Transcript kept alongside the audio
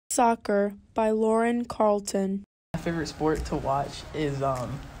Soccer by Lauren Carlton. My favorite sport to watch is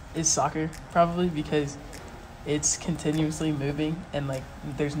soccer, probably because it's continuously moving and like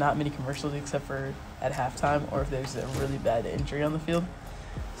there's not many commercials except for at halftime or if there's a really bad injury on the field.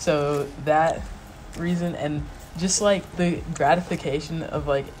 So that reason, and just like the gratification of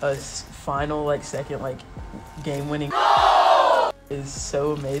like a final like second like game winning is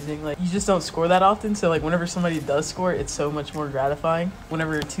so amazing. Like you just don't score that often, so like whenever somebody does score, it's so much more gratifying.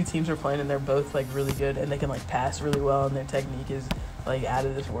 Whenever two teams are playing and they're both like really good and they can like pass really well and their technique is like out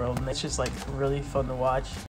of this world, and it's just like really fun to watch.